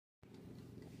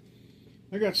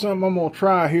I got something I'm going to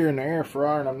try here in the air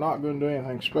fryer, and I'm not going to do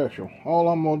anything special. All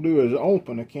I'm going to do is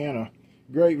open a can of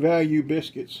Great Value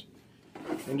biscuits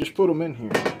and just put them in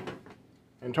here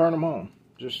and turn them on.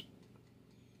 Just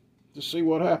see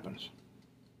what happens.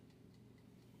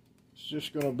 It's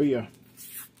just going to be a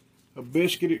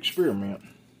biscuit experiment.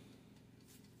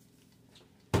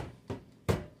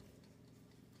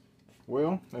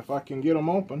 Well, if I can get them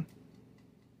open,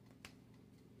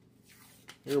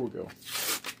 here we go.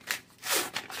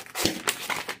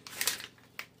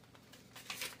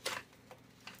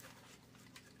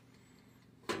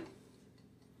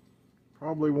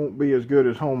 Probably won't be as good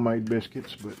as homemade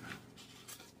biscuits, but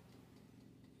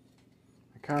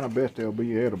I kind of bet they'll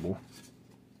be edible.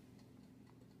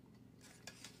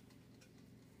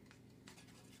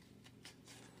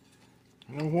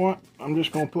 You know what? I'm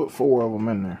just going to put 4 of them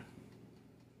in there.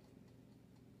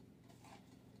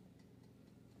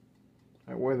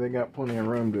 That way they got plenty of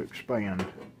room to expand.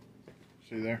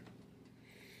 See there?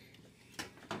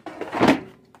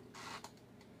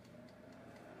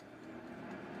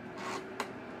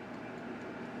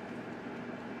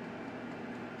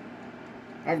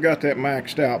 I've got that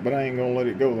maxed out, but I ain't gonna let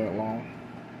it go that long.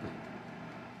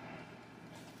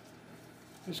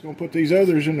 Just gonna put these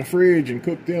others in the fridge and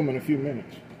cook them in a few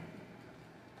minutes.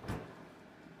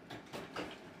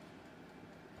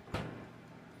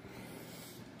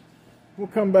 We'll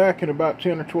come back in about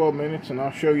 10 or 12 minutes and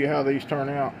I'll show you how these turn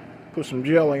out. Put some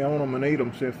jelly on them and eat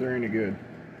them, see if they're any good.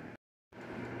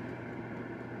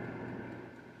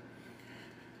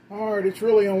 Alright, it's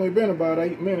really only been about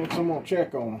 8 minutes. I'm gonna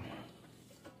check on them.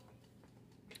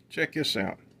 Check this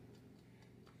out.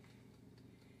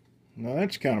 Now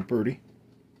that's kind of pretty.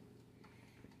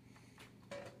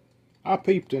 I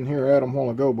peeped in here at them a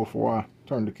while ago before I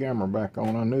turned the camera back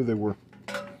on. I knew they were,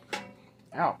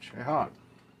 ouch, they're hot.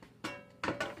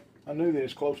 I knew they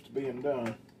was close to being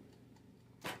done.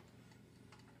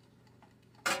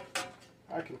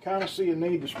 I can kind of see a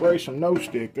need to spray some no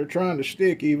stick. They're trying to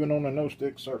stick even on a no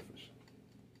stick surface.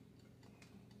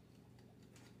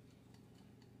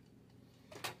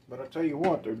 But I tell you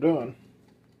what, they're done.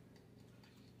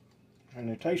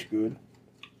 And they taste good.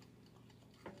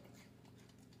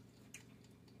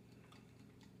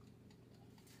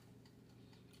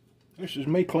 This is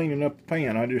me cleaning up the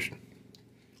pan. I just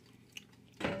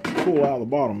pull out the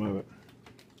bottom of it.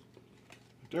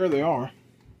 But there they are.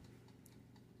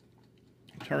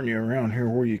 Turn you around here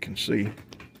where you can see.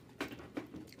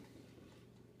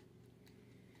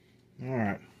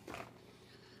 Alright.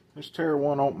 Let's tear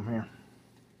one open here.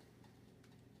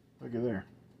 Look at there.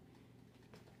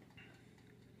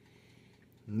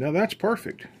 Now that's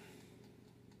perfect.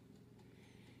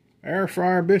 Air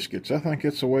fryer biscuits. I think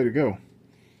it's the way to go.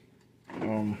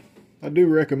 I do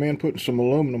recommend putting some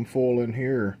aluminum foil in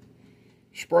here, or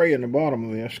spray in the bottom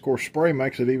of this. Of course, spray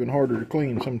makes it even harder to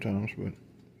clean sometimes, but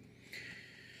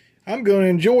I'm going to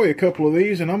enjoy a couple of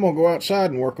these, and I'm going to go outside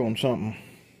and work on something.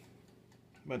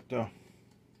 But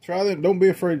try them. Don't be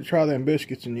afraid to try them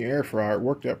biscuits in the air fryer. It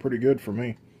worked out pretty good for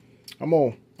me. I'm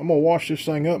gonna wash this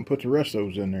thing up and put the rest of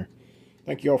those in there.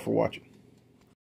 Thank you all for watching.